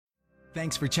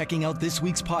Thanks for checking out this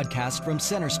week's podcast from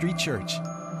Center Street Church.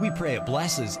 We pray it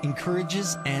blesses,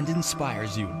 encourages, and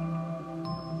inspires you.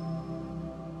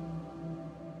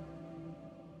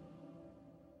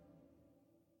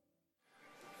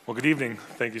 Well, good evening.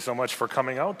 Thank you so much for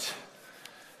coming out.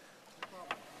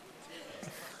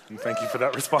 And thank you for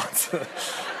that response.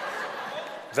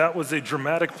 That was a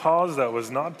dramatic pause that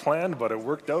was not planned, but it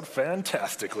worked out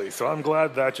fantastically. So I'm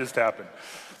glad that just happened.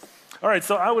 All right,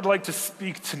 so I would like to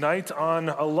speak tonight on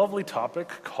a lovely topic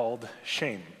called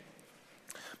shame.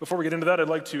 Before we get into that, I'd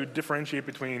like to differentiate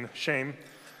between shame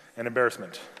and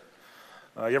embarrassment.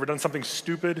 You ever done something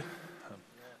stupid?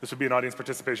 This would be an audience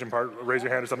participation part. Raise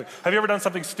your hand or something. Have you ever done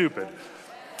something stupid?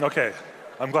 Okay,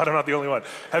 I'm glad I'm not the only one.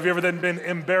 Have you ever then been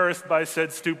embarrassed by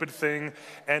said stupid thing,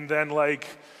 and then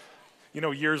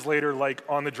years later,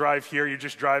 on the drive here, you're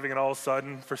just driving and all of a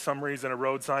sudden, for some reason, a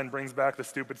road sign brings back the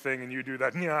stupid thing and you do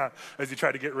that, as you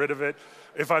try to get rid of it.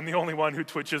 If I'm the only one who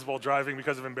twitches while driving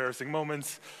because of embarrassing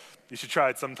moments, you should try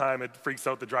it sometime. It freaks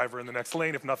out the driver in the next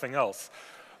lane, if nothing else.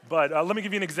 But let me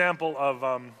give you an example of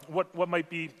what might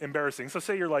be embarrassing. So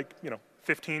say you're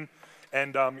 15,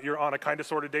 and you're on a kind of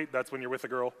sort of date. That's when you're with a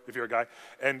girl, if you're a guy,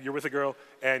 and you're with a girl,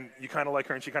 and you kind of like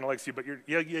her, and she kind of likes you, but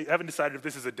you haven't decided if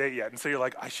this is a date yet, and so you're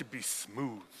like, I should be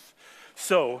smooth.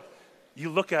 So you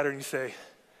look at her and you say,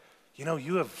 you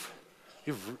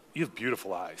have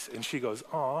beautiful eyes, and she goes,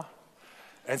 aw,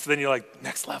 and so then you're like,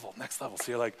 next level.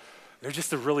 So you're like, they're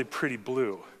just a really pretty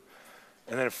blue,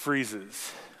 and then it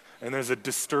freezes, and there's a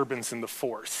disturbance in the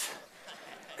force,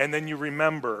 and then you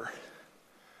remember,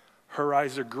 her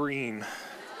eyes are green.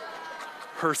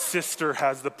 Her sister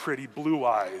has the pretty blue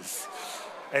eyes.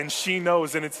 And she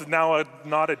knows, and it's now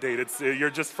not a date. You're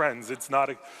just friends. It's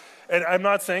not and I'm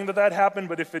not saying that happened,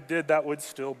 but if it did, that would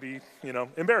still be,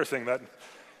 embarrassing. That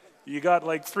you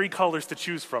got 3 colors to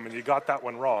choose from, and you got that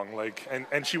one wrong.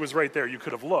 And she was right there. You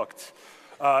could have looked.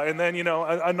 And then,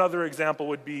 another example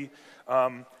would be,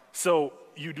 so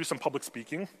you do some public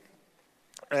speaking,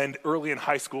 and early in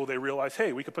high school, they realize,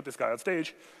 hey, we could put this guy on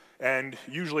stage, and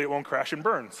usually it won't crash and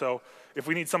burn. So if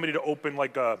we need somebody to open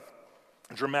a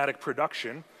dramatic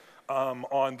production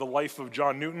on the life of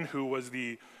John Newton, who was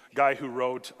the guy who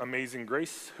wrote Amazing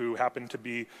Grace, who happened to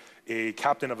be a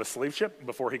captain of a slave ship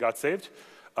before he got saved,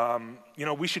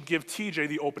 we should give TJ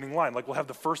the opening line. We'll have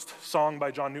the first song by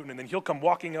John Newton, and then he'll come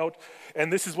walking out,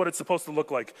 and this is what it's supposed to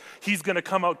look like. He's going to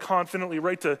come out confidently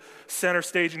right to center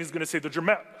stage, and he's going to say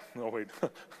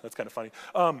that's kind of funny.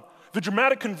 The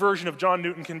dramatic conversion of John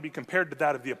Newton can be compared to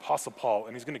that of the Apostle Paul,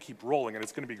 and he's going to keep rolling, and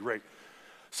it's going to be great.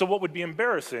 So what would be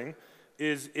embarrassing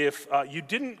is if you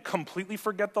didn't completely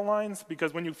forget the lines,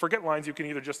 because when you forget lines, you can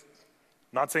either just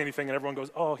not say anything and everyone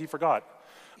goes, oh, he forgot.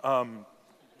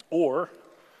 Or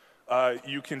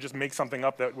you can just make something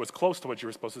up that was close to what you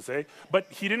were supposed to say,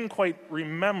 but he didn't quite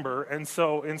remember, and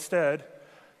so instead,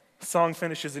 the song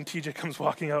finishes and TJ comes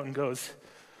walking out and goes,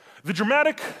 the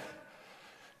dramatic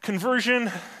conversion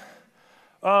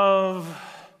of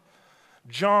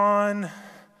John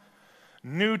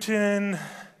Newton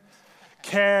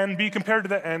can be compared to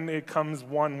that, and it comes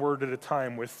one word at a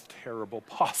time with terrible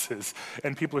pauses,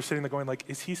 and people are sitting there going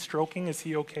is he stroking? Is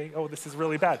he okay? Oh, this is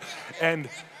really bad. And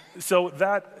so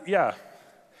have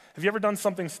you ever done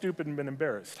something stupid and been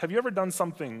embarrassed? Have you ever done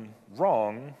something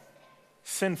wrong,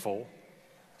 sinful,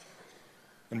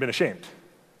 and been ashamed?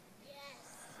 Yes.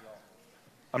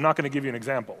 I'm not going to give you an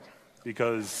example,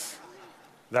 because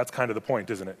that's kind of the point,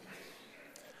 isn't it?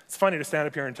 It's funny to stand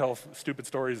up here and tell stupid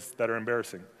stories that are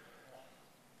embarrassing.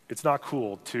 It's not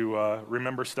cool to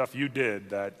remember stuff you did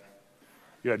that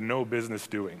you had no business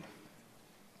doing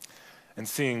and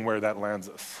seeing where that lands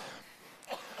us.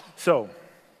 So,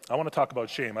 I want to talk about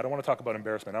shame. I don't want to talk about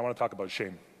embarrassment. I want to talk about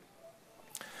shame.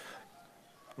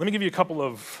 Let me give you a couple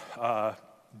of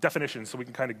definitions so we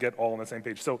can kind of get all on the same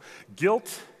page. So,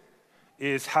 guilt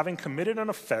is having committed an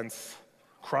offense,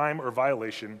 crime, or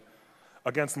violation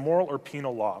against moral or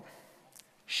penal law.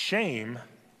 Shame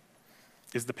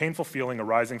is the painful feeling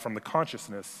arising from the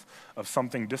consciousness of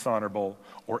something dishonorable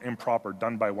or improper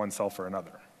done by oneself or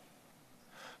another.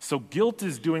 So guilt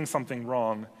is doing something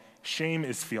wrong, shame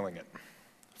is feeling it.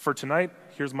 For tonight,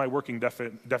 here's my working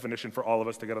definition for all of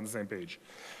us to get on the same page.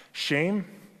 Shame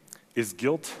is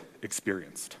guilt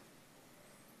experienced.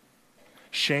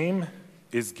 Shame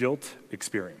is guilt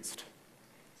experienced.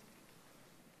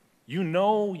 You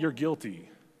know you're guilty,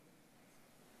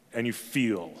 and you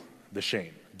feel the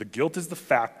shame. The guilt is the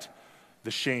fact,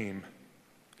 the shame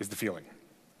is the feeling.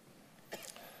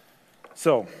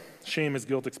 So, shame is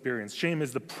guilt experience. Shame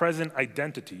is the present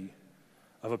identity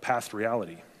of a past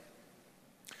reality.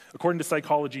 According to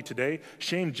Psychology Today,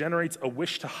 shame generates a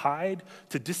wish to hide,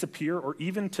 to disappear, or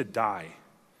even to die.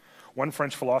 One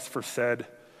French philosopher said,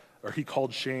 or he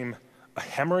called shame a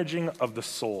hemorrhaging of the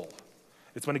soul.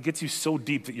 It's when it gets you so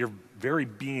deep that your very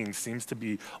being seems to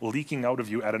be leaking out of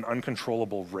you at an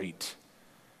uncontrollable rate.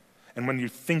 And when you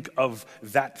think of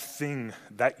that thing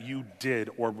that you did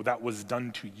or that was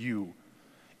done to you,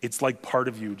 it's like part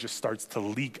of you just starts to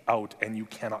leak out and you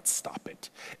cannot stop it.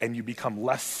 And you become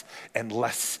less and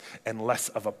less and less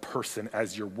of a person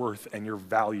as your worth and your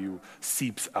value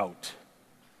seeps out.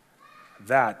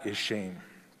 That is shame.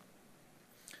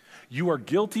 You are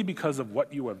guilty because of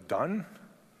what you have done.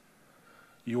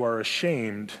 You are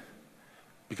ashamed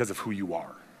because of who you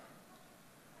are.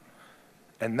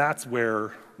 And that's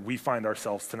where we find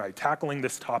ourselves tonight, tackling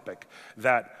this topic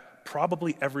that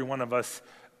probably every one of us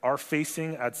are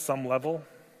facing at some level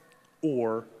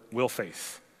or will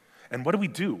face. And what do we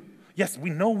do? Yes, we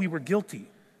know we were guilty,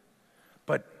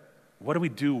 but what do we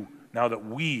do now that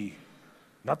we,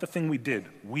 not the thing we did,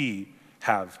 we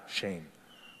have shame?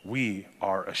 We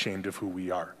are ashamed of who we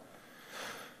are.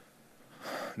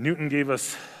 Newton gave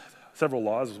us several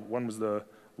laws. One was the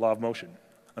law of motion.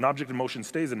 An object in motion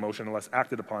stays in motion unless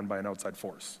acted upon by an outside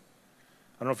force.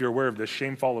 I don't know if you're aware of this.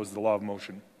 Shame follows the law of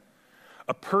motion.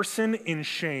 A person in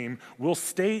shame will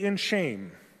stay in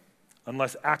shame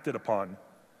unless acted upon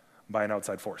by an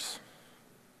outside force.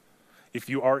 If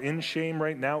you are in shame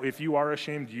right now, if you are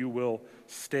ashamed, you will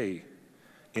stay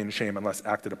in shame unless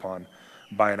acted upon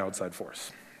by an outside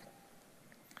force.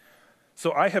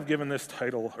 So I have given this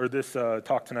title, or this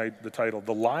talk tonight, the title,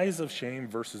 The Lies of Shame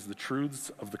versus the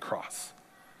Truths of the Cross.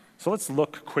 So let's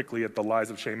look quickly at the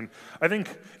lies of shame. And I think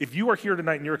if you are here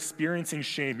tonight and you're experiencing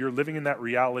shame, you're living in that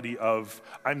reality of,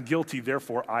 I'm guilty,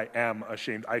 therefore I am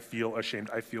ashamed, I feel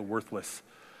worthless.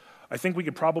 I think we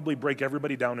could probably break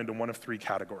everybody down into one of three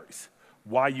categories,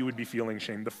 why you would be feeling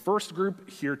shame. The first group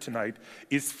here tonight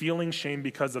is feeling shame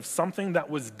because of something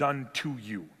that was done to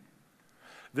you.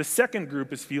 The second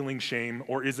group is feeling shame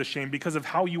or is ashamed because of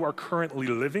how you are currently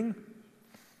living.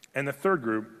 And the third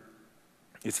group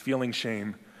is feeling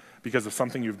shame because of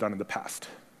something you've done in the past.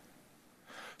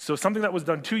 So something that was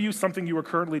done to you, something you are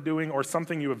currently doing, or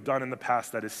something you have done in the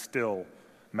past that is still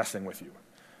messing with you.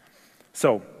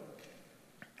 So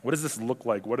what does this look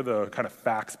like? What are the kind of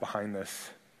facts behind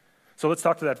this? So let's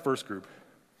talk to that first group.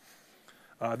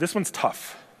 This one's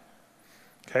tough,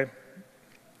 okay?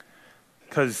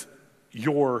 Because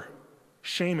your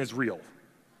shame is real.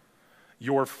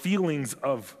 Your feelings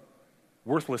of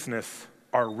worthlessness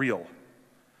are real.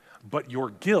 But your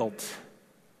guilt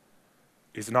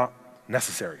is not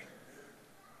necessary.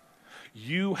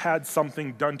 You had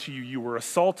something done to you. You were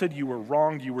assaulted, you were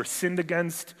wronged, you were sinned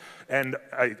against, and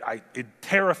it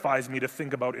terrifies me to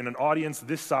think about in an audience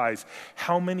this size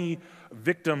how many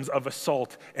victims of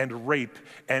assault and rape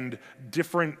and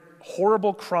different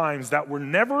horrible crimes that were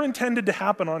never intended to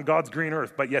happen on God's green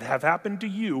earth, but yet have happened to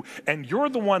you, and you're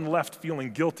the one left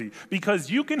feeling guilty.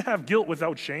 Because you can have guilt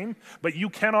without shame, but you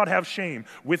cannot have shame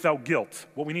without guilt.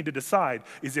 What we need to decide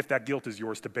is if that guilt is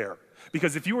yours to bear.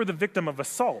 Because if you were the victim of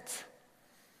assault,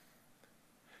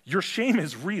 your shame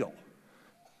is real.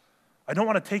 I don't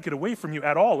want to take it away from you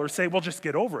at all or say, well, just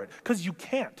get over it, because you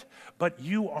can't. But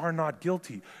you are not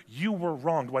guilty. You were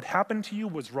wronged. What happened to you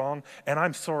was wrong, and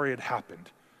I'm sorry it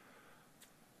happened.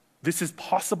 This is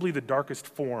possibly the darkest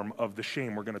form of the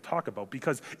shame we're going to talk about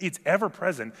because it's ever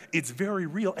present, it's very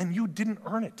real, and you didn't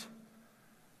earn it.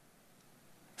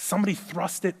 Somebody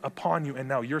thrust it upon you, and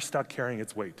now you're stuck carrying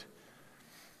its weight.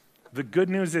 The good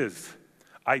news is,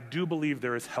 I do believe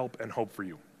there is help and hope for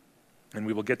you, and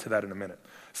we will get to that in a minute.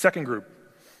 Second group,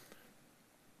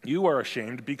 you are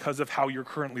ashamed because of how you're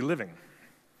currently living.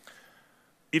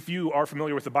 If you are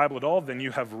familiar with the Bible at all, then you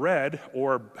have read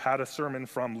or had a sermon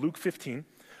from Luke 15,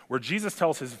 where Jesus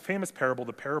tells his famous parable,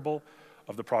 the parable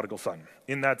of the prodigal son.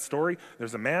 In that story,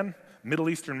 there's a man, Middle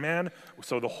Eastern man,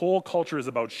 so the whole culture is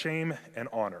about shame and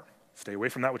honor. Stay away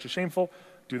from that which is shameful,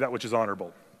 do that which is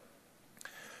honorable.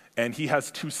 And he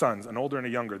has two sons, an older and a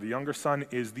younger. The younger son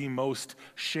is the most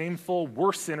shameful,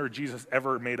 worst sinner Jesus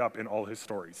ever made up in all his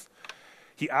stories.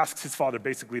 He asks his father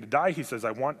basically to die. He says,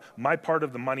 I want my part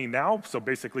of the money now, so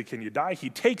basically, can you die? He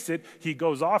takes it. He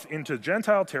goes off into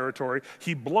Gentile territory.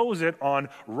 He blows it on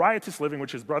riotous living,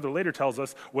 which his brother later tells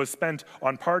us was spent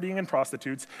on partying and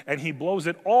prostitutes, and he blows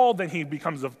it all. Then he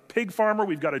becomes a pig farmer.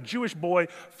 We've got a Jewish boy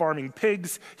farming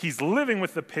pigs. He's living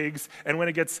with the pigs, and when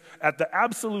it gets at the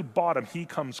absolute bottom, he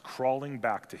comes crawling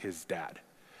back to his dad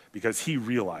because he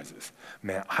realizes,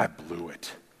 man, I blew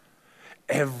it.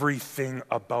 Everything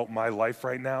about my life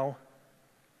right now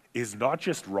is not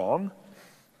just wrong,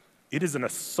 it is an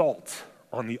assault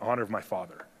on the honor of my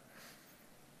father.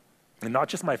 And not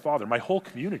just my father, my whole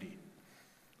community.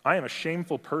 I am a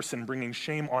shameful person bringing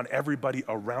shame on everybody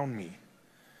around me.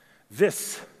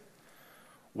 This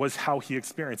was how he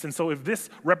experienced. And so if this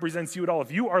represents you at all,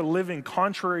 if you are living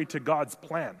contrary to God's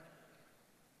plan,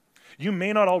 you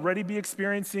may not already be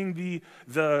experiencing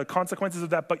the consequences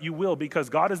of that, but you will, because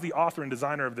God is the author and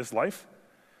designer of this life,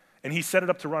 and he set it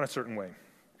up to run a certain way.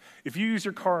 If you use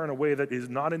your car in a way that is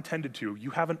not intended to, you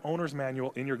have an owner's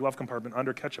manual in your glove compartment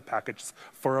under ketchup packets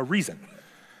for a reason.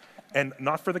 And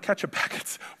not for the ketchup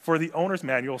packets, for the owner's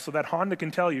manual, so that Honda can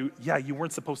tell you, yeah, you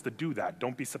weren't supposed to do that.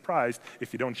 Don't be surprised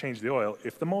if you don't change the oil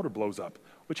if the motor blows up,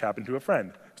 which happened to a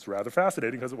friend. It's rather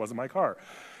fascinating because it wasn't my car.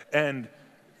 And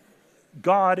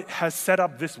God has set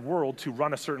up this world to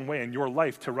run a certain way and your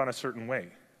life to run a certain way.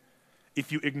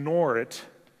 If you ignore it,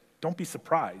 don't be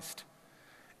surprised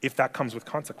if that comes with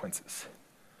consequences.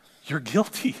 You're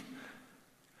guilty.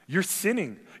 You're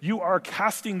sinning. You are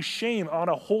casting shame on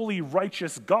a holy,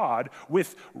 righteous God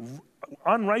with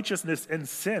unrighteousness and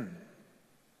sin.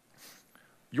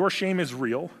 Your shame is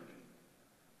real.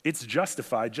 It's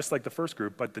justified, just like the first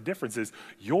group, but the difference is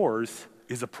yours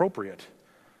is appropriate.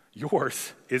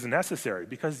 Yours is necessary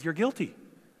because you're guilty.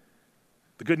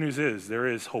 The good news is there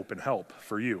is hope and help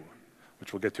for you,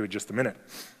 which we'll get to in just a minute.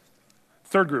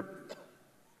 Third group,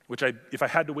 which if I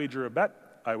had to wager a bet,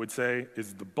 I would say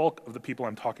is the bulk of the people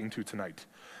I'm talking to tonight.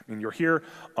 I mean, you're here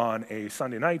on a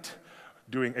Sunday night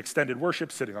doing extended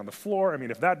worship, sitting on the floor. I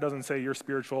mean, if that doesn't say you're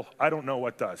spiritual, I don't know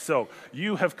what does. So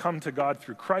you have come to God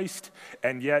through Christ,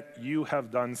 and yet you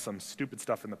have done some stupid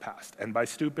stuff in the past. And by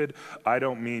stupid, I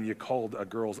don't mean you called a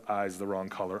girl's eyes the wrong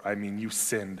color. I mean you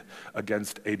sinned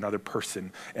against another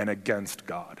person and against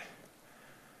God.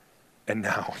 And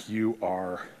now you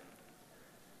are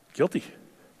guilty.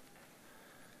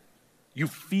 You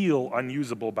feel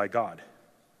unusable by God.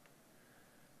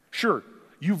 Sure,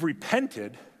 you've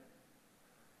repented.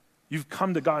 You've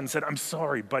come to God and said, I'm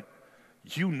sorry, but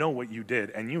you know what you did,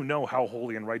 and you know how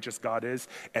holy and righteous God is,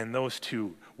 and those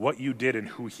two, what you did and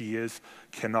who he is,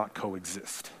 cannot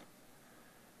coexist.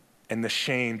 And the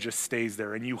shame just stays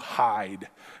there, and you hide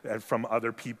from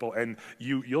other people, and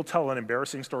you'll tell an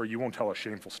embarrassing story, you won't tell a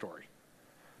shameful story,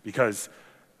 because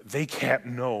they can't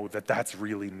know that that's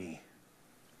really me.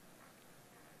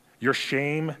 Your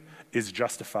shame is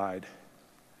justified.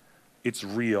 It's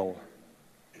real.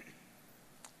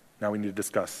 Now we need to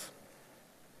discuss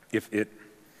if it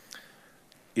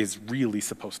is really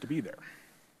supposed to be there.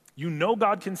 You know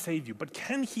God can save you, but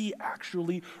can he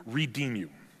actually redeem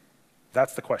you?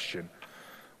 That's the question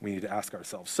we need to ask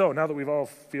ourselves. So now that we've all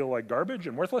feel like garbage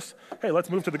and worthless, hey,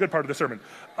 let's move to the good part of the sermon.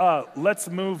 Let's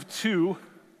move to,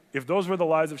 if those were the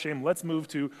lies of shame, let's move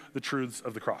to the truths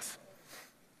of the cross.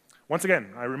 Once again,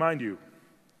 I remind you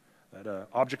that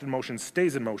object in motion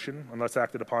stays in motion unless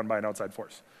acted upon by an outside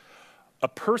force. A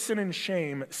person in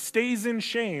shame stays in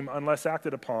shame unless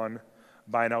acted upon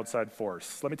by an outside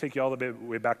force. Let me take you all the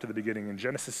way back to the beginning. In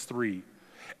Genesis 3,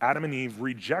 Adam and Eve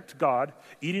reject God,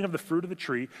 eating of the fruit of the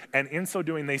tree, and in so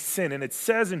doing they sin. And it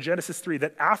says in Genesis 3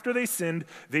 that after they sinned,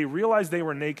 they realized they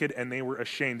were naked and they were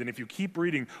ashamed. And if you keep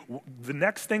reading, the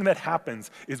next thing that happens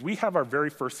is we have our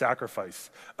very first sacrifice.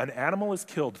 An animal is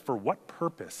killed. For what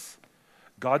purpose?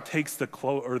 God takes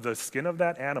the skin of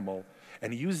that animal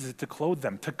and he uses it to clothe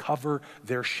them, to cover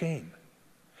their shame.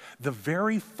 The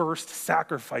very first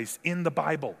sacrifice in the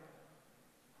Bible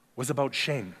was about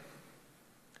shame.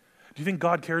 Do you think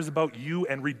God cares about you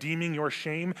and redeeming your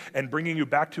shame and bringing you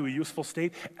back to a useful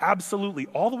state? Absolutely.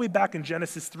 All the way back in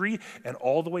Genesis 3 and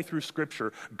all the way through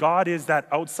Scripture, God is that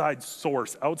outside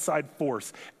source, outside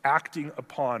force acting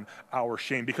upon our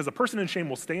shame. Because a person in shame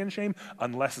will stay in shame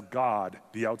unless God,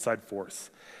 the outside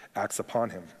force, acts upon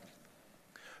him.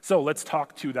 So let's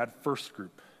talk to that first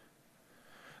group.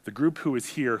 The group who is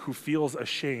here, who feels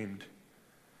ashamed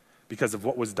because of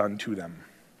what was done to them.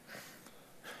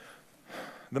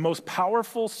 The most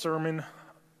powerful sermon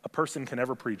a person can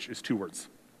ever preach is 2 words.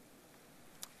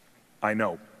 I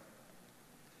know.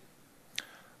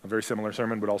 A very similar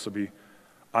sermon would also be,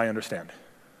 I understand.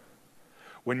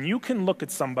 When you can look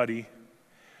at somebody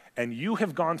and you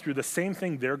have gone through the same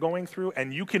thing they're going through,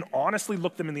 and you can honestly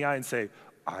look them in the eye and say,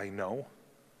 I know,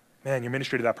 man, your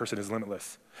ministry to that person is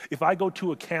limitless. If I go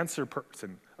to a cancer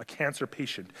person, a cancer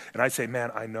patient, and I say, man,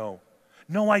 I know.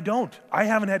 No, I don't. I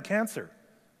haven't had cancer.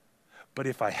 But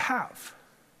if I have,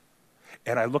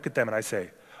 and I look at them and I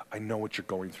say, I know what you're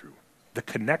going through. The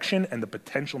connection and the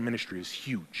potential ministry is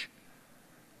huge.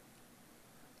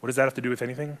 What does that have to do with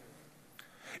anything?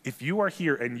 If you are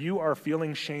here and you are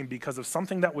feeling shame because of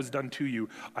something that was done to you,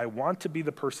 I want to be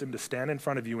the person to stand in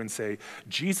front of you and say,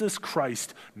 Jesus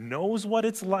Christ knows what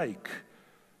it's like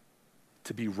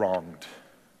to be wronged,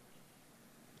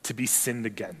 to be sinned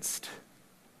against.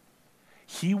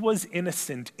 He was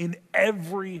innocent in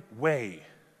every way,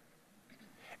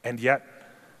 and yet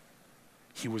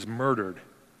he was murdered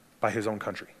by his own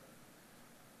country.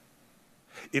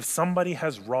 If somebody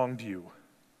has wronged you,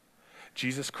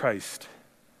 Jesus Christ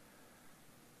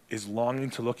is longing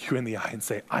to look you in the eye and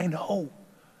say, I know,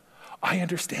 I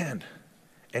understand.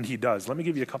 And he does. Let me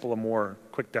give you a couple of more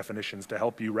quick definitions to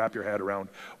help you wrap your head around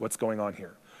what's going on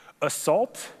here.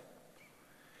 Assault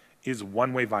is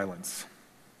one-way violence.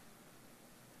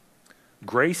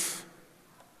 Grace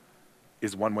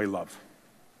is one-way love.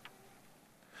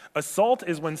 Assault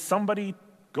is when somebody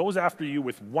goes after you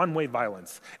with one-way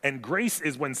violence, and grace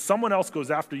is when someone else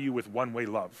goes after you with one-way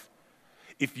love.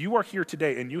 If you are here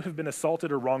today and you have been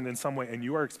assaulted or wronged in some way and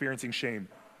you are experiencing shame,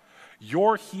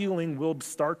 your healing will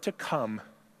start to come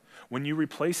when you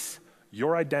replace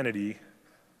your identity.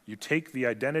 You take the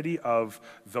identity of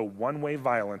the one-way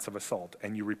violence of assault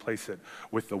and you replace it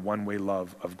with the one-way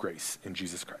love of grace in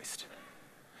Jesus Christ.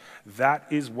 That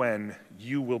is when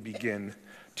you will begin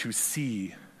to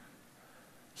see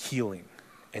healing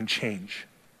and change.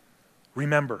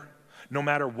 Remember, no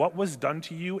matter what was done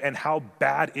to you and how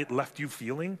bad it left you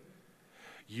feeling,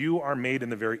 you are made in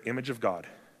the very image of God.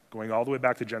 Going all the way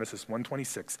back to Genesis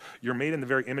 1:26, you're made in the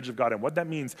very image of God. And what that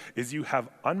means is you have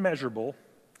unmeasurable,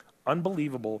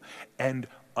 unbelievable, and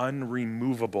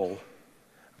unremovable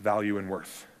value and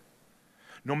worth.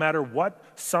 No matter what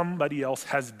somebody else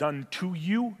has done to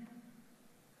you,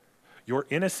 your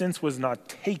innocence was not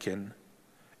taken.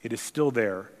 It is still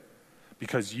there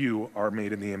because you are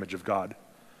made in the image of God.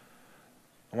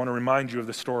 I want to remind you of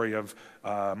the story of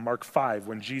Mark 5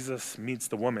 when Jesus meets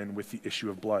the woman with the issue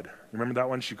of blood. Remember that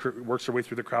one? She works her way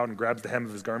through the crowd and grabs the hem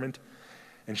of his garment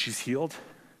and she's healed.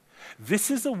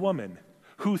 This is a woman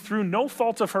who through no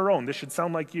fault of her own, this should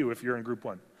sound like you if you're in group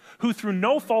one, who through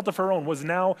no fault of her own was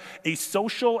now a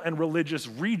social and religious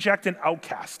reject and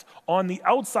outcast on the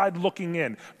outside looking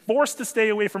in, forced to stay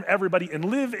away from everybody and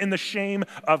live in the shame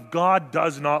of God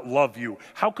does not love you.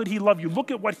 How could he love you?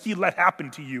 Look at what he let happen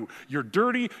to you. You're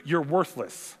dirty, you're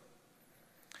worthless.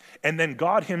 And then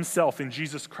God himself in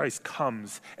Jesus Christ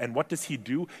comes, and what does he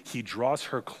do? He draws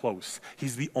her close.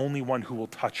 He's the only one who will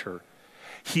touch her.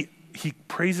 He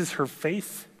praises her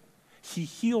faith, he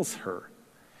heals her,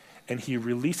 and he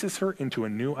releases her into a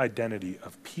new identity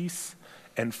of peace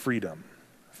and freedom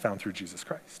found through Jesus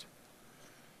Christ.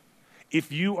 If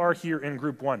you are here in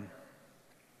group one,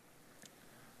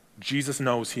 Jesus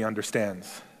knows, he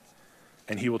understands,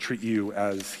 and he will treat you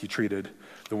as he treated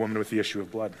the woman with the issue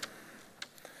of blood.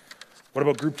 What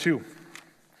about group two?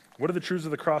 What are the truths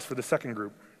of the cross for the second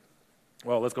group?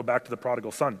 Well, let's go back to the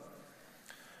prodigal son.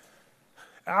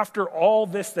 After all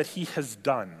this that he has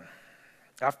done,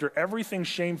 after everything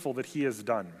shameful that he has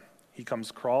done, he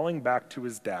comes crawling back to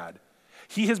his dad.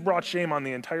 He has brought shame on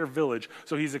the entire village,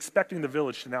 so he's expecting the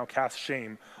village to now cast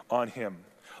shame on him.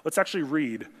 Let's actually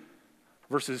read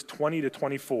verses 20 to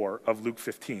 24 of Luke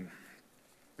 15.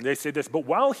 They say this, but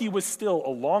while he was still a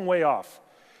long way off,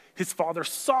 his father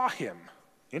saw him.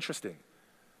 Interesting.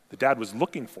 The dad was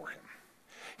looking for him.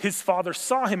 His father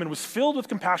saw him and was filled with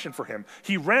compassion for him.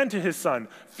 He ran to his son,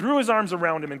 threw his arms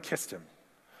around him, and kissed him.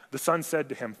 The son said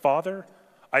to him, Father,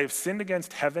 I have sinned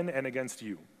against heaven and against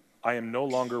you. I am no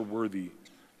longer worthy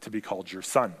to be called your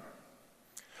son.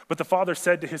 But the father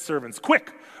said to his servants,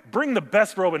 quick, bring the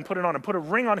best robe and put it on him. Put a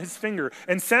ring on his finger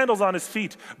and sandals on his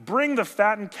feet. Bring the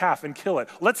fattened calf and kill it.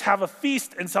 Let's have a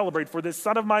feast and celebrate, for this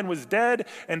son of mine was dead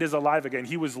and is alive again.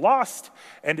 He was lost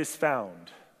and is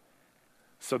found.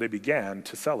 So they began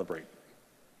to celebrate.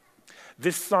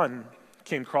 This son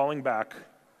came crawling back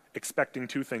expecting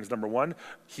two things. Number one,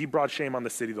 he brought shame on the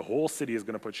city. The whole city is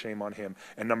going to put shame on him.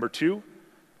 And number two,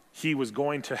 he was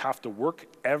going to have to work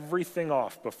everything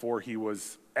off before he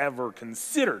was ever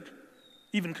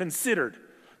even considered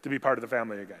to be part of the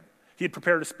family again. He had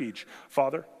prepared a speech.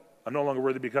 Father, I'm no longer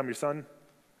worthy to become your son,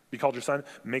 be called your son.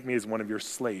 Make me as one of your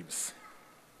slaves.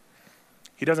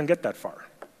 He doesn't get that far.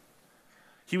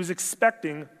 He was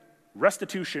expecting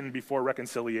restitution before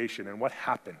reconciliation. And what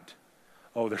happened?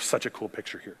 Oh, there's such a cool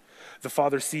picture here. The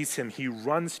father sees him. He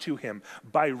runs to him.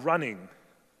 By running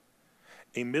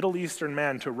A Middle Eastern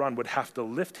man to run would have to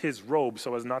lift his robe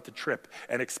so as not to trip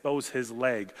and expose his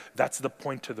leg. That's the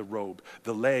point to the robe.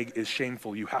 The leg is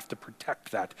shameful. You have to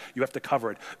protect that. You have to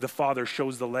cover it. The father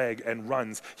shows the leg and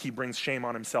runs. He brings shame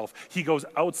on himself. He goes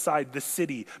outside the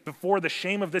city. Before the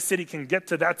shame of the city can get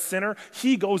to that sinner,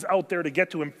 he goes out there to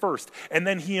get to him first. And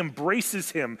then he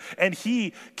embraces him and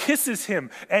he kisses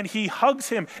him and he hugs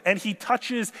him and he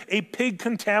touches a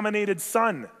pig-contaminated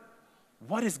son.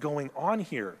 What is going on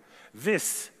here?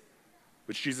 This,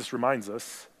 which Jesus reminds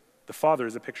us, the Father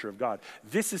is a picture of God.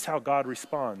 This is how God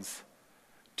responds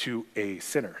to a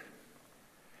sinner.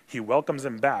 He welcomes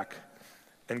him back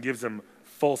and gives him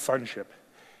full sonship.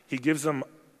 He gives him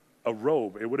a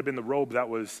robe. It would have been the robe that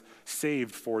was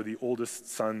saved for the oldest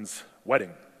son's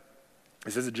wedding.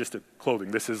 This isn't just a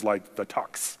clothing. This is like the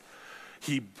tux.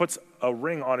 He puts a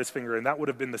ring on his finger, and that would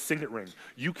have been the signet ring.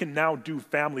 You can now do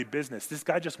family business. This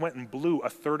guy just went and blew a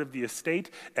third of the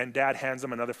estate, and dad hands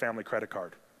him another family credit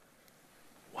card.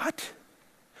 What?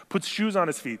 Puts shoes on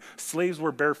his feet. Slaves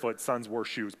were barefoot, sons wore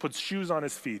shoes. Puts shoes on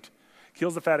his feet,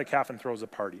 kills the fatted calf, and throws a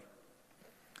party.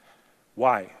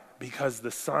 Why? Because the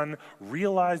son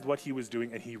realized what he was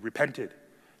doing, and he repented.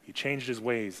 He changed his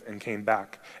ways and came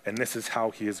back, and this is how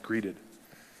he is greeted.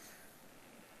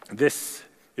 This,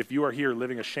 if you are here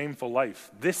living a shameful life,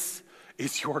 this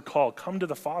is your call. Come to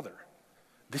the Father.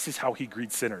 This is how he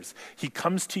greets sinners. He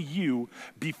comes to you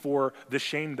before the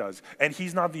shame does. And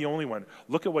he's not the only one.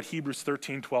 Look at what Hebrews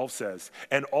 13:12 says.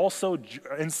 And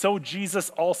so Jesus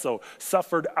also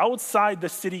suffered outside the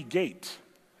city gate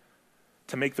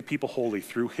to make the people holy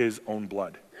through his own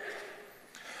blood.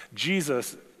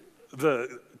 Jesus,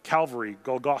 the Calvary,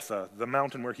 Golgotha, the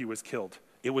mountain where he was killed,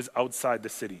 it was outside the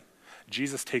city.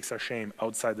 Jesus takes our shame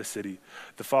outside the city.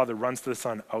 The Father runs to the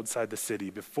Son outside the city.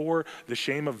 Before the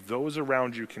shame of those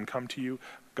around you can come to you,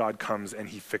 God comes and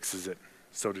he fixes it.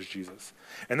 So does Jesus.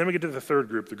 And then we get to the third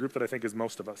group, the group that I think is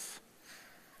most of us.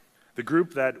 The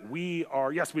group that we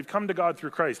are, yes, we've come to God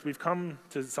through Christ. We've come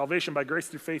to salvation by grace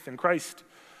through faith in Christ.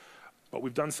 But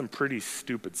we've done some pretty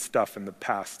stupid stuff in the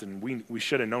past, and we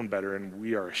should have known better, and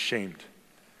we are ashamed.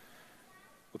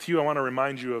 Well, to you, I want to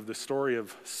remind you of the story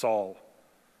of Saul.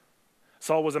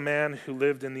 Saul was a man who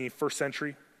lived in the first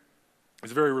century. He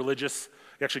was very religious.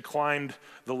 He actually climbed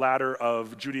the ladder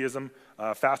of Judaism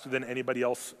faster than anybody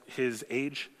else his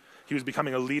age. He was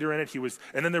becoming a leader in it.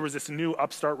 And then there was this new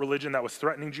upstart religion that was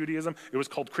threatening Judaism. It was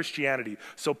called Christianity.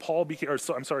 So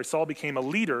Saul became a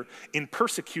leader in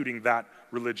persecuting that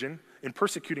religion, in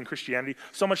persecuting Christianity,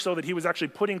 so much so that he was actually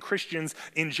putting Christians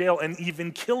in jail and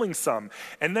even killing some.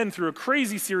 And then through a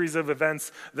crazy series of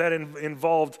events that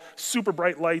involved super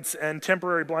bright lights and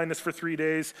temporary blindness for 3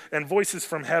 days and voices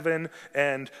from heaven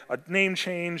and a name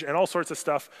change and all sorts of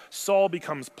stuff, Saul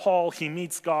becomes Paul. He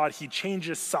meets God. He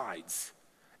changes sides.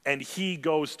 And he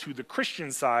goes to the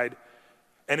Christian side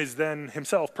and is then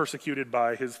himself persecuted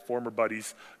by his former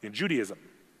buddies in Judaism.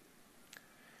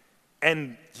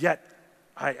 And yet,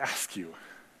 I ask you,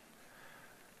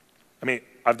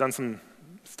 I've done some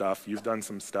stuff, you've done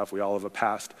some stuff, we all have a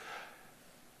past.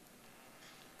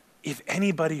 If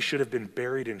anybody should have been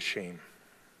buried in shame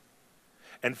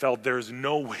and felt there's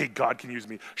no way God can use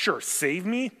me, sure, save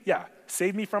me? Yeah.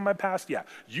 Save me from my past? Yeah.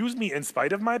 Use me in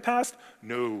spite of my past?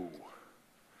 No.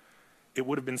 It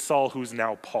would have been Saul, who's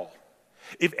now Paul.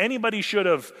 If anybody should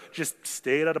have just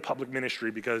stayed out of public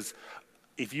ministry, because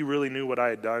if you really knew what I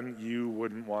had done, you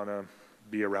wouldn't want to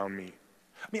be around me.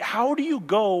 How do you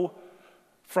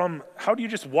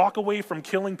just walk away from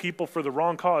killing people for the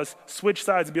wrong cause, switch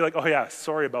sides and be like, oh yeah,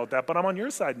 sorry about that, but I'm on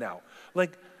your side now.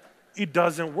 It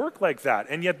doesn't work like that.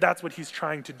 And yet that's what he's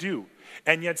trying to do.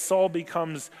 And yet Saul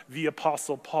becomes the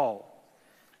Apostle Paul,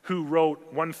 who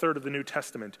wrote 1/3 of the New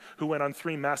Testament, who went on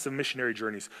 3 massive missionary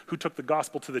journeys, who took the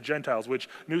gospel to the Gentiles, which,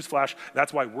 newsflash,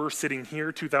 that's why we're sitting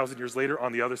here 2,000 years later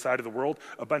on the other side of the world,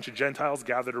 a bunch of Gentiles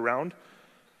gathered around.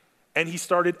 And he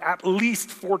started at least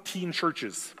 14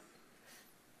 churches.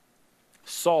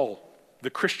 Saul, the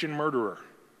Christian murderer,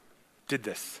 did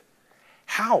this.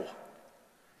 How?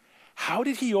 How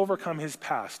did he overcome his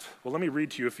past? Well, let me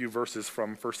read to you a few verses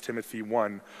from 1 Timothy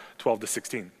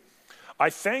 1:12-16. I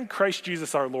thank Christ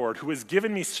Jesus our Lord, who has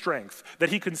given me strength, that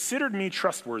he considered me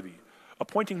trustworthy,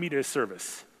 appointing me to his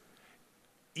service.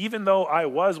 Even though I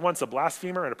was once a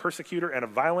blasphemer and a persecutor and a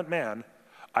violent man,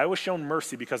 I was shown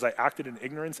mercy because I acted in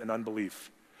ignorance and unbelief.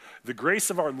 The grace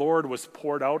of our Lord was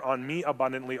poured out on me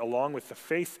abundantly, along with the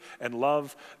faith and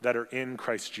love that are in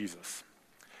Christ Jesus.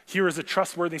 Here is a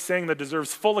trustworthy saying that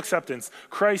deserves full acceptance.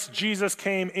 Christ Jesus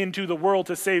came into the world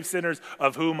to save sinners,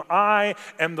 of whom I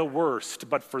am the worst.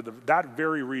 But for that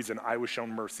very reason, I was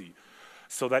shown mercy,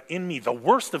 so that in me, the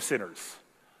worst of sinners,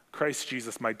 Christ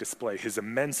Jesus might display his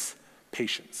immense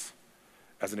patience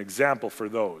as an example for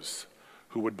those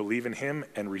who would believe in him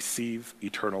and receive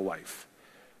eternal life.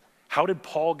 How did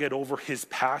Paul get over his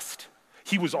past?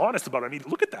 He was honest about it. I mean,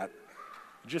 look at that.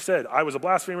 He just said, I was a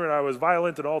blasphemer and I was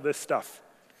violent and all this stuff.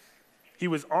 He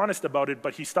was honest about it,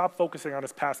 but he stopped focusing on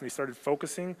his past and he started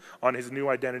focusing on his new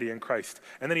identity in Christ.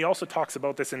 And then he also talks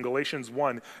about this in Galatians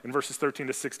 1 in verses 13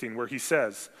 to 16, where he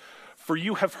says, for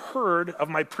you have heard of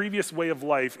my previous way of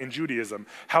life in Judaism,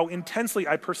 how intensely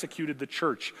I persecuted the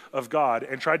church of God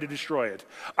and tried to destroy it.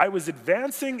 I was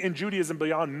advancing in Judaism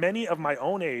beyond many of my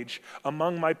own age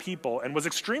among my people and was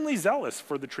extremely zealous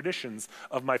for the traditions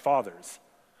of my fathers.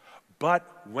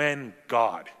 But when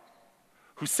God,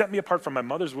 who set me apart from my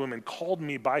mother's womb and called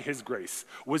me by his grace,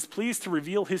 was pleased to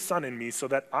reveal his Son in me so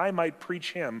that I might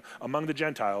preach him among the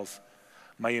Gentiles,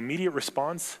 my immediate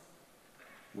response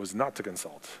was not to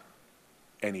consult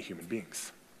any human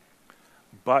beings,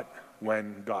 but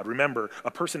when God. Remember,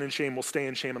 a person in shame will stay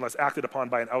in shame unless acted upon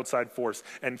by an outside force.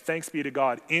 And thanks be to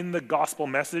God, in the gospel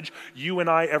message, you and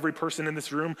I, every person in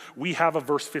this room, we have a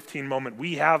verse 15 moment.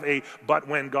 We have a but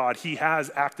when God. He has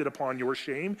acted upon your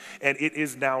shame, and it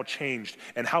is now changed.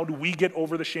 And how do we get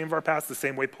over the shame of our past? The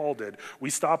same way Paul did. We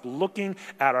stop looking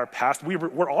at our past.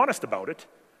 We're honest about it.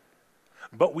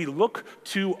 But we look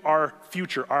to our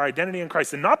future, our identity in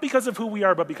Christ, and not because of who we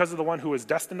are, but because of the one who has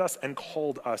destined us and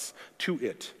called us to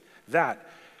it. That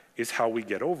is how we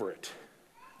get over it.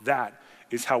 That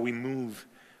is how we move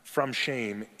from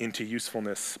shame into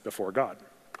usefulness before God.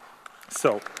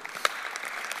 So,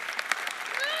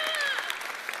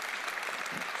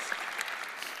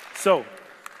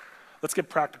 let's get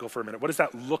practical for a minute. What does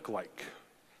that look like?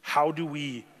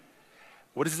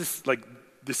 What is this, like,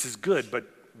 this is good, but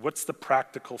what's the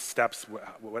practical steps?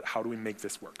 How do we make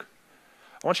this work?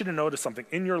 I want you to notice something.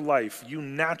 In your life, you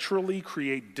naturally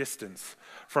create distance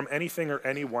from anything or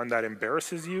anyone that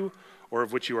embarrasses you or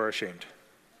of which you are ashamed.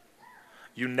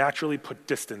 You naturally put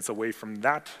distance away from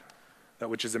that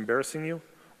which is embarrassing you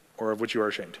or of which you are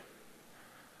ashamed.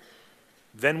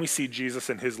 Then we see Jesus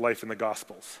and his life in the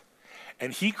Gospels.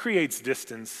 And he creates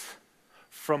distance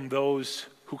from those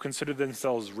who consider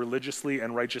themselves religiously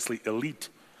and righteously elite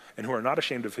and who are not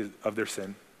ashamed of their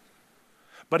sin.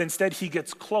 But instead, he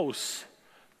gets close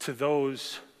to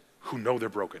those who know they're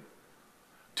broken,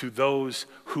 to those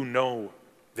who know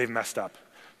they've messed up,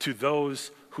 to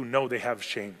those who know they have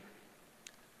shame.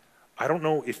 I don't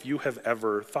know if you have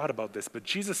ever thought about this, but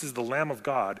Jesus is the Lamb of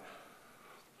God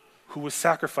who was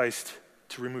sacrificed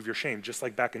to remove your shame, just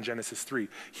like back in Genesis 3.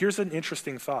 Here's an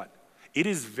interesting thought. It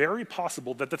is very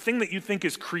possible that the thing that you think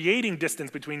is creating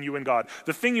distance between you and God,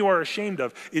 the thing you are ashamed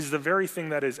of, is the very thing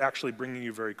that is actually bringing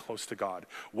you very close to God.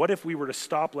 What if we were to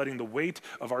stop letting the weight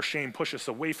of our shame push us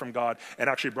away from God and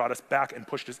actually brought us back and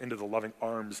pushed us into the loving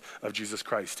arms of Jesus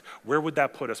Christ? Where would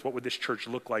that put us? What would this church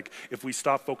look like if we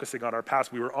stopped focusing on our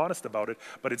past? We were honest about it,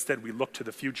 but instead we looked to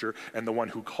the future and the one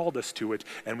who called us to it,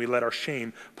 and we let our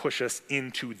shame push us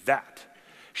into that.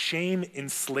 Shame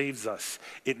enslaves us.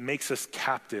 It makes us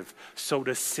captive. So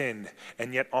does sin.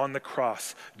 And yet on the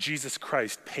cross, Jesus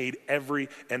Christ paid every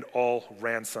and all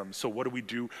ransom. So what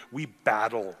do? We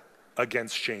battle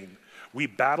against shame. We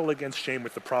battle against shame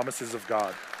with the promises of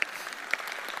God.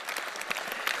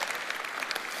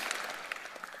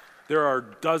 There are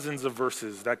dozens of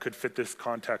verses that could fit this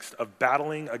context of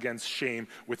battling against shame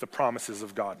with the promises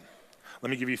of God. Let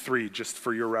me give you 3 just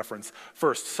for your reference.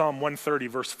 First, Psalm 130,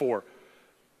 verse 4.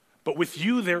 But with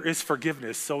you there is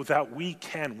forgiveness so that we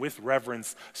can with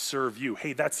reverence serve you.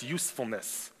 Hey, that's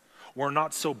usefulness. We're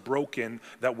not so broken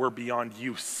that we're beyond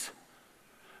use.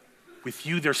 With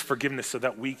you there's forgiveness so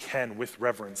that we can with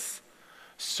reverence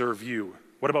serve you.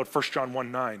 What about 1 John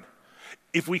 1:9?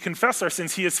 If we confess our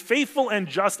sins, he is faithful and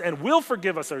just and will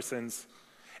forgive us our sins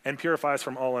and purify us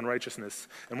from all unrighteousness.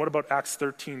 And what about Acts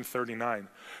 13:39?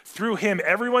 Through him,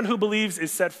 everyone who believes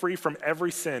is set free from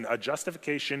every sin, a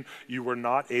justification you were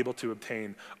not able to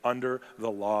obtain under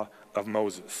the law of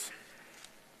Moses.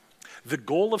 The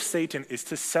goal of Satan is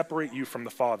to separate you from the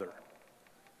Father.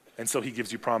 And so he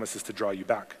gives you promises to draw you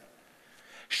back.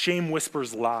 Shame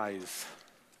whispers lies.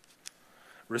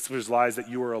 Whispers lies that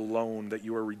you are alone, that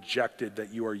you are rejected,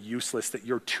 that you are useless, that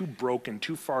you're too broken,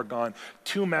 too far gone,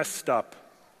 too messed up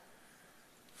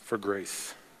for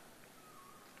grace.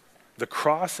 The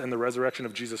cross and the resurrection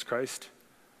of Jesus Christ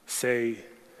say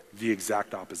the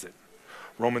exact opposite.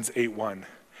 Romans 8:1.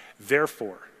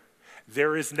 Therefore,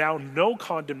 there is now no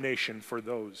condemnation for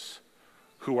those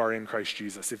who are in Christ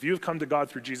Jesus. If you have come to God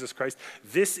through Jesus Christ,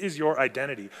 this is your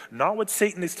identity, not what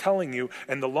Satan is telling you.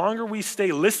 And the longer we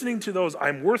stay listening to those,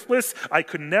 I'm worthless, I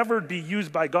could never be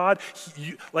used by God,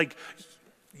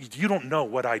 You don't know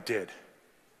what I did.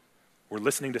 We're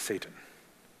listening to Satan.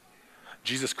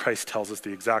 Jesus Christ tells us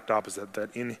the exact opposite,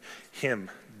 that in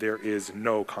him there is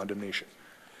no condemnation.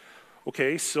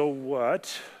 Okay, so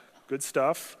what? Good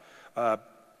stuff.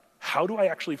 How do I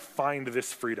actually find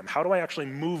this freedom? How do I actually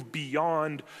move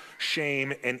beyond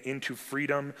shame and into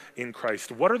freedom in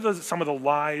Christ? What are some of the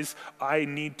lies I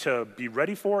need to be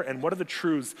ready for, and what are the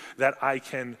truths that I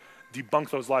can debunk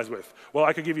those lies with? Well,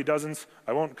 I could give you dozens.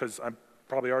 I won't because I'm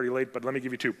probably already late, but let me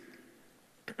give you two.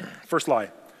 First lie.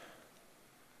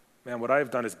 Man, what I have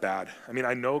done is bad. I mean,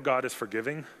 I know God is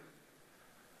forgiving,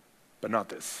 but not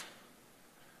this.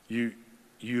 You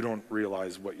don't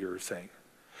realize what you're saying.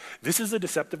 This is a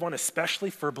deceptive one, especially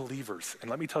for believers.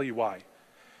 And let me tell you why.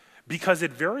 Because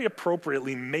it very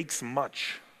appropriately makes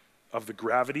much of the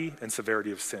gravity and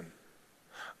severity of sin.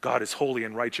 God is holy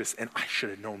and righteous, and I should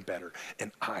have known better.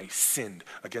 And I sinned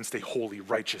against a holy,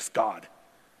 righteous God.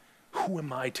 Who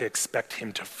am I to expect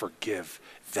him to forgive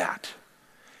that?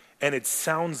 And it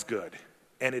sounds good,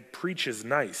 and it preaches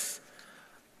nice,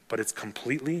 but it's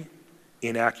completely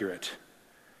inaccurate.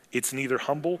 It's neither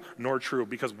humble nor true,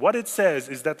 because what it says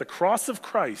is that the cross of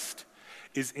Christ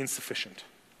is insufficient.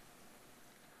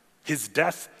 His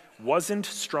death wasn't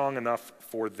strong enough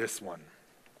for this one.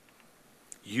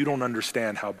 You don't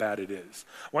understand how bad it is.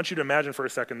 I want you to imagine for a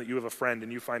second that you have a friend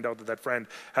and you find out that that friend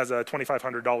has a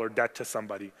 $2,500 debt to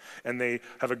somebody, and they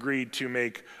have agreed to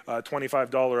make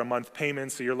 $25 a month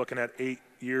payments, so you're looking at 8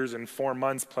 years and 4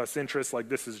 months plus interest. Like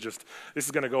this is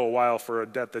going to go a while for a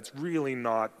debt that's really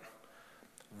not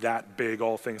that big,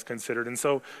 all things considered. And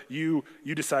so you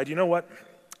decide, you know what,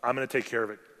 I'm going to take care of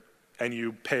it. And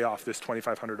you pay off this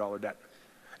 $2,500 debt.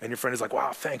 And your friend is like,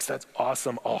 wow, thanks, that's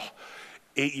awesome. Oh,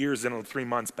 8 years and 3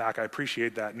 months back, I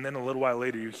appreciate that. And then a little while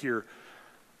later, you hear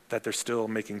that they're still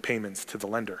making payments to the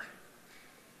lender.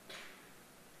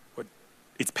 What?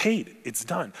 It's paid, it's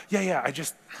done. Yeah,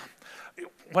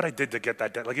 what I did to get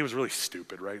that debt, like it was really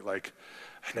stupid, right? Like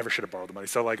I never should have borrowed the money.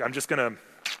 So like it's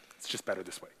just better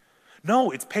this way.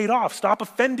 No, it's paid off. Stop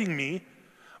offending me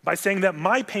by saying that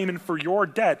my payment for your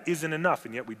debt isn't enough.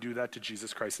 And yet we do that to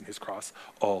Jesus Christ and his cross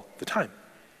all the time.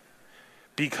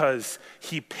 Because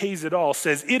he pays it all,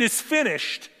 says, it is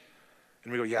finished.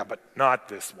 And we go, yeah, but not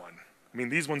this one. I mean,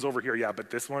 these ones over here, yeah,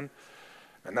 but this one,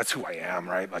 and that's who I am,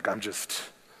 right? Like I'm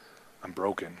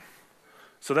broken.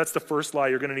 So that's the first lie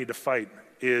you're going to need to fight,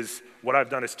 is what I've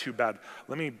done is too bad.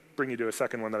 Let me bring you to a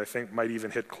second one that I think might even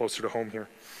hit closer to home here.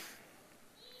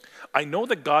 I know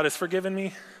that God has forgiven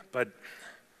me, but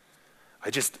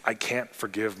I can't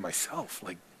forgive myself.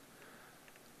 Like,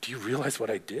 do you realize what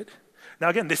I did? Now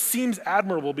again, this seems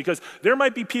admirable because there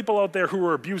might be people out there who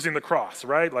are abusing the cross,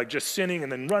 right? Like just sinning and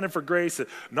then running for grace.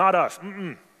 Not us.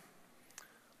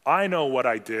 I know what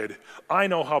I did. I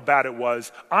know how bad it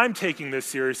was. I'm taking this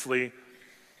seriously.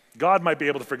 God might be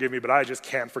able to forgive me, but I just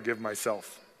can't forgive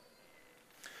myself.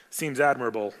 Seems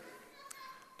admirable.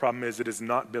 Problem is, it is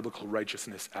not biblical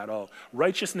righteousness at all.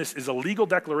 Righteousness is a legal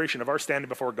declaration of our standing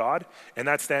before God, and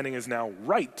that standing is now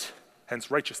right, hence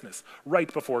righteousness,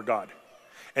 right before God.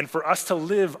 And for us to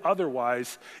live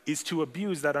otherwise is to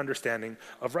abuse that understanding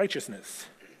of righteousness.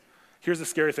 Here's the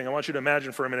scary thing. I want you to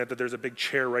imagine for a minute that there's a big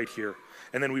chair right here,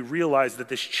 and then we realize that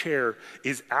this chair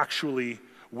is actually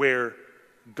where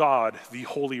God, the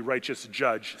holy, righteous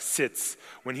judge, sits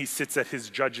when he sits at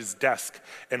his judge's desk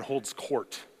and holds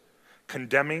court,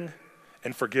 condemning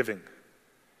and forgiving.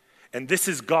 And this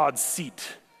is God's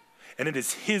seat, and it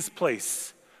is his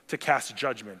place to cast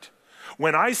judgment.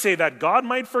 When I say that God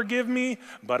might forgive me,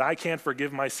 but I can't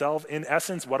forgive myself, in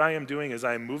essence, what I am doing is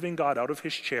I am moving God out of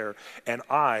his chair, and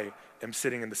I am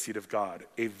sitting in the seat of God,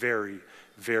 a very,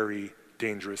 very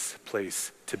dangerous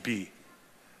place to be.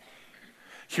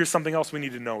 Here's something else we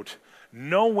need to note.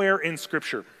 Nowhere in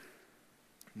Scripture,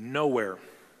 nowhere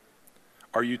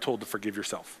are you told to forgive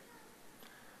yourself.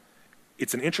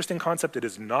 It's an interesting concept. It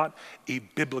is not a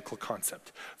biblical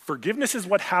concept. Forgiveness is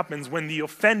what happens when the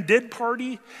offended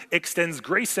party extends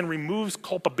grace and removes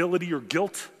culpability or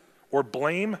guilt or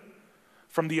blame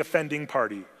from the offending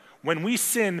party. When we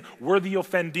sin, we're the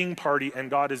offending party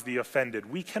and God is the offended.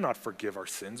 We cannot forgive our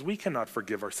sins. We cannot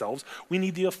forgive ourselves. We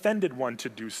need the offended one to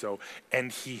do so,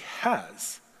 and he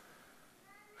has.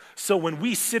 So when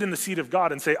we sit in the seat of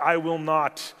God and say, I will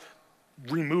not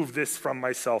remove this from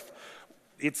myself,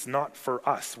 it's not for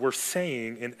us. We're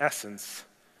saying, in essence,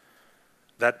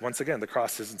 that once again, the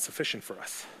cross isn't sufficient for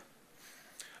us.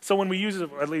 So when we use it,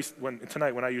 at least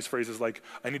tonight when I use phrases like,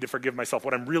 I need to forgive myself,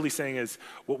 what I'm really saying is,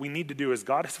 what we need to do is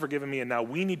God has forgiven me, and now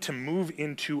we need to move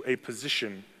into a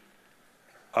position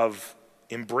of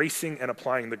embracing and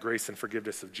applying the grace and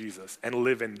forgiveness of Jesus, and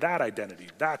live in that identity.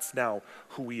 That's now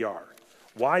who we are.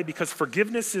 Why? Because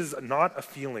forgiveness is not a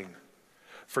feeling.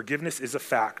 Forgiveness is a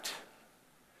fact.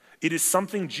 It is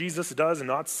something Jesus does,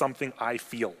 not something I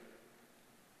feel.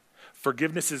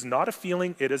 Forgiveness is not a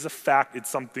feeling, it is a fact. It's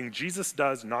something Jesus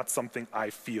does, not something I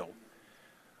feel.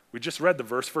 We just read the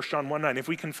verse, 1 John 1:9. If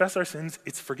we confess our sins,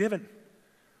 it's forgiven.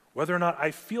 Whether or not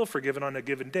I feel forgiven on a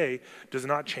given day does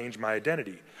not change my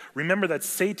identity. Remember that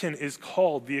Satan is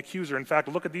called the accuser. In fact,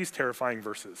 look at these terrifying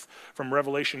verses from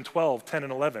Revelation 12:10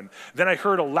 and 11. Then I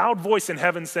heard a loud voice in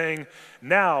heaven saying,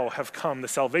 now have come the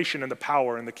salvation and the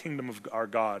power and the kingdom of our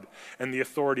God and the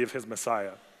authority of his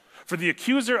Messiah. For the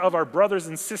accuser of our brothers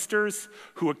and sisters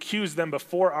who accused them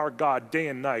before our God day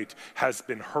and night has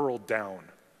been hurled down.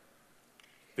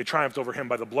 They triumphed over him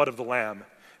by the blood of the Lamb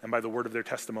and by the word of their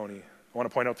testimony. I want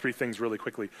to point out three things really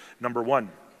quickly. Number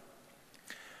one,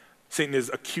 Satan is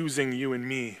accusing you and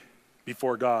me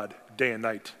before God day and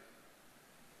night.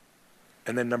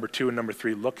 And then number two and number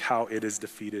three, look how it is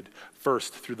defeated.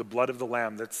 First, through the blood of the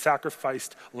Lamb, that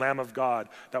sacrificed Lamb of God,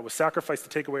 that was sacrificed to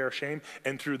take away our shame,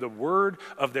 and through the word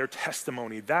of their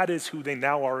testimony. That is who they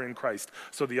now are in Christ.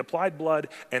 So the applied blood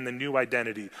and the new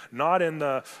identity, not in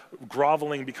the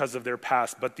groveling because of their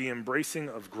past, but the embracing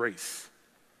of grace.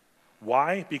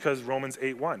 Why? Because Romans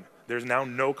 8:1, there's now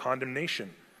no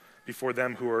condemnation before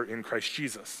them who are in Christ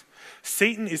Jesus.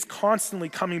 Satan is constantly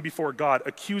coming before God,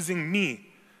 accusing me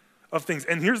of things.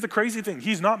 And here's the crazy thing,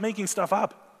 he's not making stuff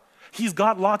up. He's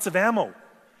got lots of ammo.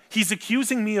 He's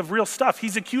accusing me of real stuff.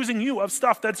 He's accusing you of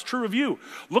stuff that's true of you.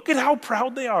 Look at how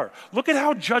proud they are. Look at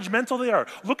how judgmental they are.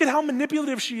 Look at how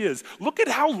manipulative she is. Look at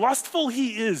how lustful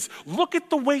he is. Look at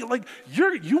the way,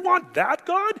 you want that,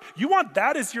 God? You want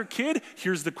that as your kid?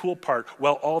 Here's the cool part.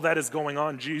 While all that is going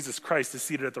on, Jesus Christ is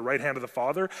seated at the right hand of the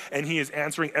Father, and he is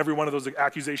answering every one of those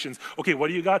accusations. Okay, what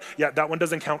do you got? Yeah, that one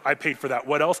doesn't count. I paid for that.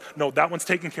 What else? No, that one's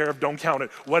taken care of. Don't count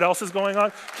it. What else is going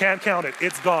on? Can't count it.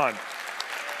 It's gone.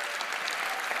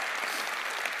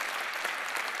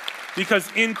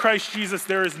 Because in Christ Jesus,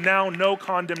 there is now no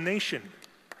condemnation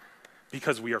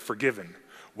because we are forgiven.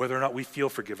 Whether or not we feel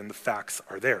forgiven, the facts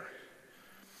are there.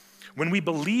 When we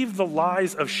believe the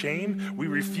lies of shame, we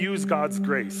refuse God's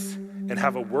grace and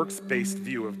have a works-based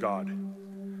view of God,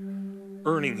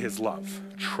 earning his love,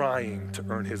 trying to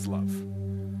earn his love.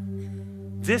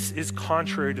 This is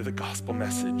contrary to the gospel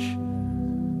message.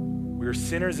 We are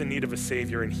sinners in need of a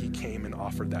Savior, and he came and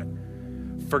offered that.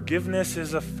 Forgiveness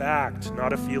is a fact,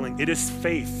 not a feeling. It is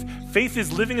faith. Faith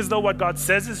is living as though what God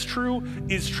says is true.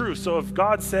 So if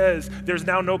God says there's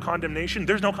now no condemnation,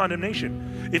 there's no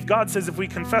condemnation. If God says if we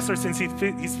confess our sins,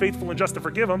 he's faithful and just to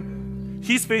forgive them,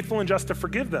 he's faithful and just to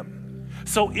forgive them.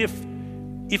 So if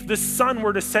the Son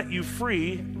were to set you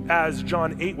free, as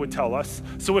John 8 would tell us,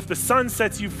 so if the Son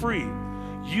sets you free,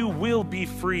 you will be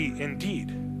free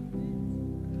indeed.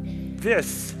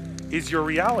 This is your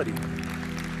reality.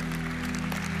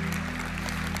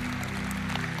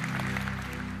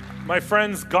 My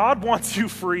friends, God wants you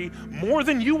free more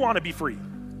than you want to be free.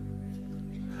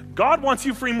 God wants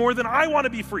you free more than I want to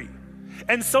be free.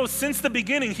 And so since the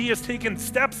beginning, he has taken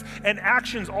steps and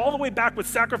actions all the way back with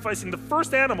sacrificing the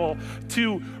first animal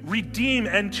to redeem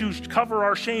and to cover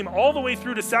our shame, all the way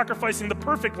through to sacrificing the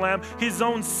perfect lamb, his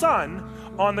own Son,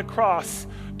 on the cross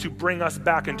to bring us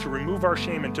back and to remove our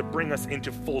shame and to bring us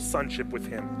into full sonship with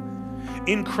him.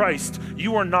 In Christ,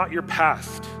 you are not your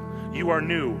past. You are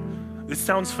new. This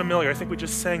sounds familiar. I think we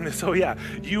just sang this. Oh yeah,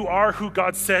 you are who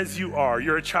God says you are.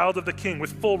 You're a child of the King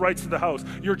with full rights to the house.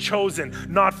 You're chosen,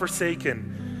 not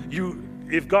forsaken.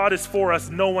 If God is for us,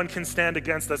 no one can stand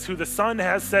against us. Who the Son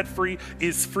has set free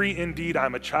is free indeed.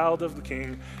 I'm a child of the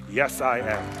King. Yes, I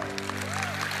am.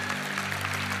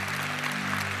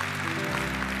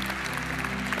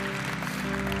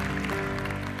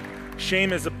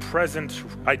 Shame is a present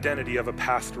identity of a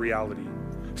past reality.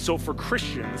 So for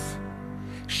Christians,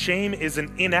 shame is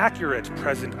an inaccurate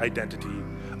present identity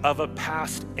of a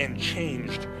past and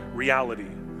changed reality.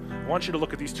 I want you to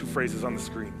look at these two phrases on the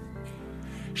screen.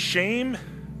 Shame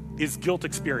is guilt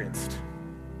experienced.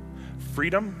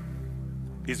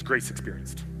 Freedom is grace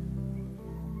experienced.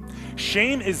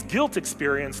 Shame is guilt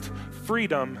experienced.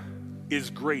 Freedom is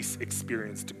grace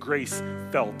experienced. Grace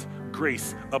felt,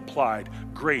 grace applied,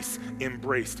 grace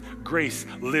embraced, grace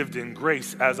lived in,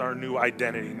 grace as our new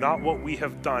identity. Not what we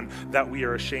have done that we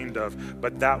are ashamed of,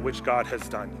 but that which God has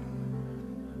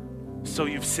done. So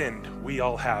you've sinned, we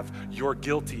all have. You're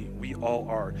guilty, we all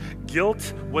are.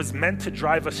 Guilt was meant to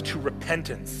drive us to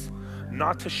repentance,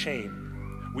 not to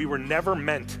shame. We were never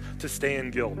meant to stay in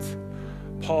guilt.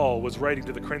 Paul was writing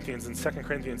to the Corinthians in 2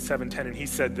 Corinthians 7:10, and he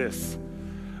said this,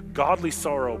 Godly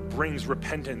sorrow brings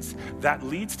repentance that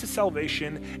leads to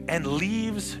salvation and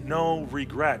leaves no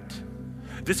regret.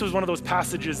 This was one of those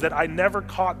passages that I never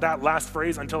caught that last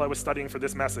phrase until I was studying for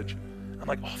this message. I'm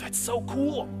like, oh, that's so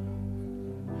cool.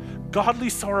 Godly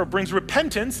sorrow brings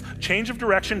repentance, change of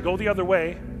direction, go the other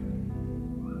way,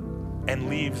 and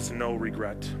leaves no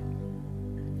regret.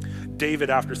 David,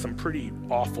 after some pretty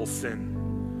awful sin,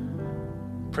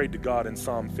 prayed to God in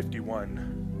Psalm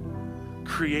 51,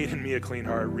 create in me a clean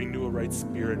heart, renew a right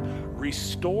spirit,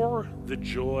 restore the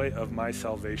joy of my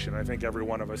salvation. I think every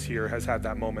one of us here has had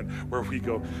that moment where we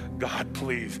go, God,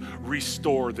 please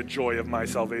restore the joy of my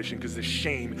salvation because the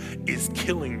shame is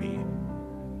killing me.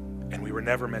 And we were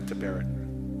never meant to bear it.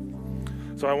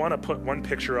 So I want to put one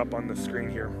picture up on the screen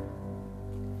here.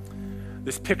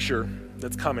 This picture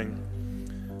that's coming,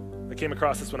 I came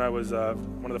across this when I was,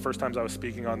 one of the first times I was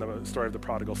speaking on the story of the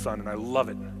prodigal son, and I love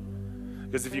it.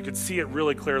 Because if you could see it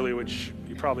really clearly, which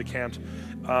you probably can't,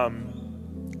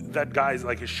 that guy's,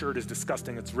 like, his shirt is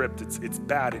disgusting, it's ripped, it's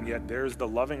bad, and yet there's the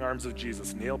loving arms of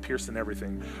Jesus, nail-pierced and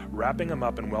everything, wrapping him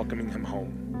up and welcoming him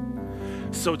home.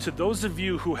 So to those of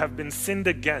you who have been sinned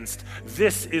against,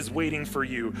 this is waiting for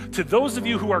you. To those of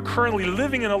you who are currently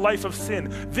living in a life of sin,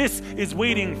 this is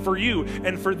waiting for you.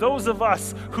 And for those of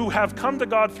us who have come to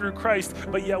God through Christ,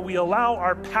 but yet we allow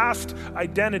our past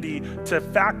identity to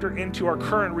factor into our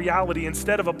current reality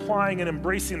instead of applying and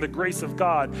embracing the grace of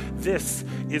God, this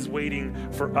is waiting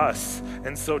for us.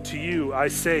 And so to you, I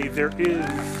say there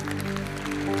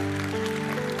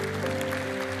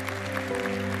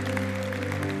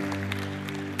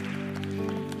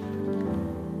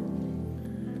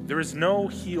is no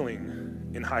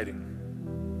healing in hiding.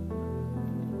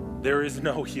 There is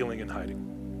no healing in hiding.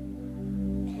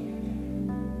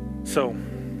 So,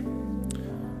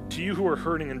 to you who are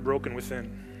hurting and broken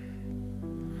within,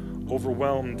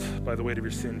 overwhelmed by the weight of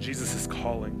your sin, Jesus is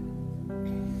calling.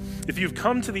 If you've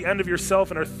come to the end of yourself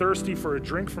and are thirsty for a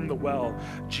drink from the well,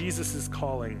 Jesus is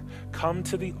calling. Come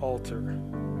to the altar.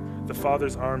 The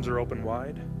Father's arms are open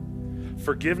wide.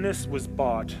 Forgiveness was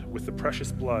bought with the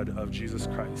precious blood of Jesus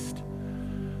Christ.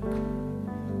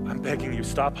 I'm begging you,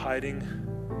 stop hiding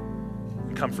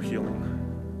and come for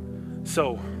healing.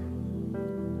 So,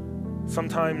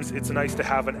 sometimes it's nice to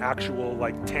have an actual,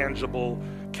 tangible,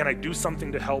 can I do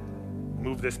something to help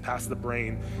move this past the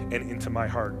brain and into my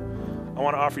heart? I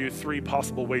want to offer you 3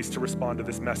 possible ways to respond to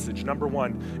this message. Number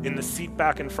 1, in the seat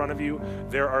back in front of you,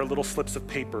 there are little slips of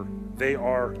paper. They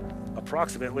are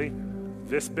approximately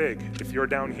this big. If you're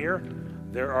down here,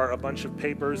 there are a bunch of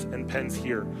papers and pens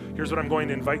here. Here's what I'm going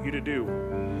to invite you to do.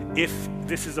 If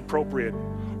this is appropriate,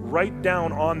 write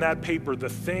down on that paper the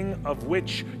thing of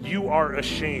which you are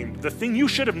ashamed, the thing you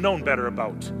should have known better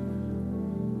about,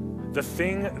 the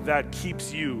thing that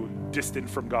keeps you distant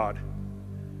from God.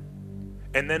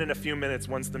 And then in a few minutes,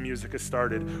 once the music has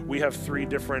started, we have 3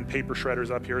 different paper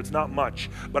shredders up here. It's not much,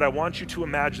 but I want you to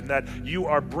imagine that you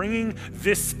are bringing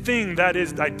this thing that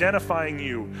is identifying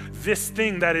you, this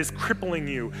thing that is crippling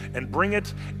you, and bring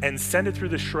it and send it through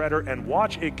the shredder and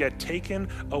watch it get taken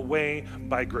away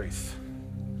by grace.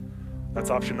 That's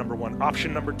option number 1.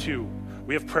 Option number 2,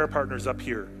 we have prayer partners up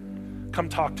here. Come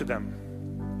talk to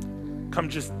them. Come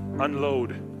just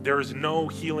unload. There is no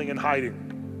healing in hiding.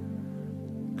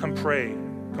 Come pray,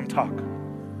 come talk.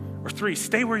 Or 3,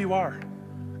 stay where you are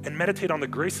and meditate on the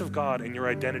grace of God and your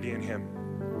identity in Him.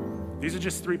 These are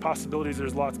just 3 possibilities,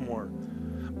 there's lots more.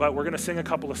 But we're gonna sing a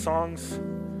couple of songs,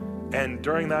 and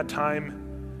during that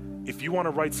time, if you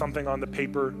wanna write something on the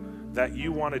paper that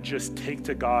you wanna just take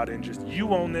to God and just, you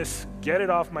own this, get it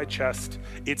off my chest.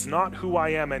 It's not who I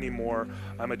am anymore.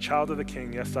 I'm a child of the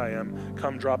King, yes I am.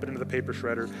 Come drop it into the paper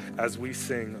shredder as we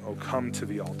sing, "Oh Come to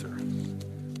the Altar."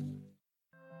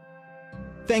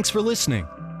 Thanks for listening.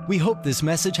 We hope this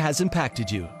message has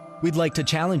impacted you. We'd like to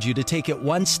challenge you to take it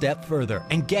one step further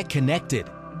and get connected.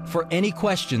 For any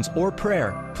questions or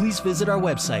prayer, please visit our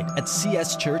website at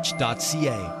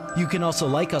cschurch.ca. You can also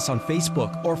like us on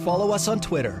Facebook or follow us on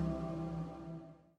Twitter.